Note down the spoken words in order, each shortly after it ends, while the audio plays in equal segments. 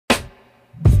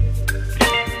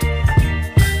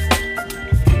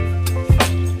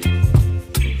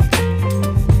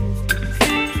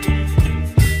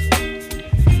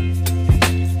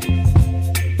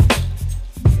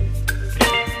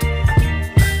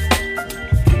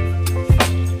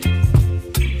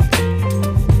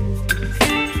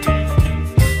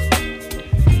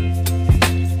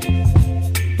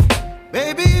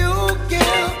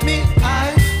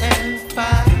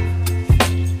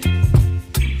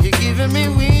giving me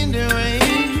wind and rain.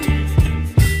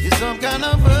 You're some kind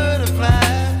of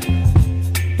butterfly.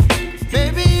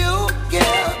 Baby, you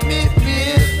give me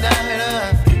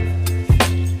midnight.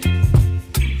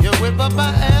 You whip up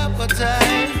my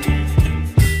appetite.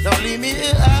 Don't leave me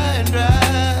here high and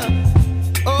dry.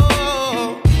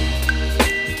 Oh,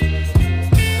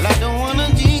 well, I don't wanna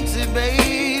jinx it,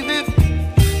 baby,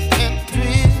 and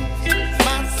twist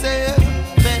myself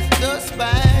at the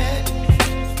spine.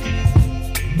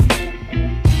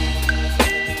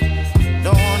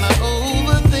 Don't wanna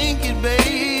overthink it,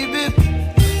 baby.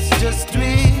 It's just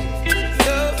twist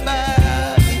your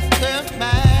body and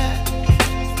mine.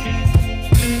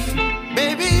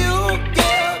 Baby, you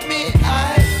give me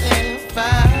ice and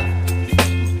fire.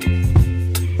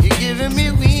 You're giving me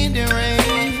wind and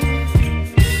rain.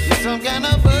 You're some kind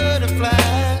of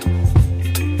butterfly.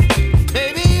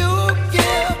 Baby, you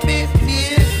give me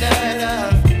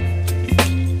midnight.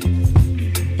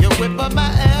 You whip up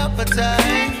my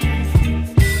appetite.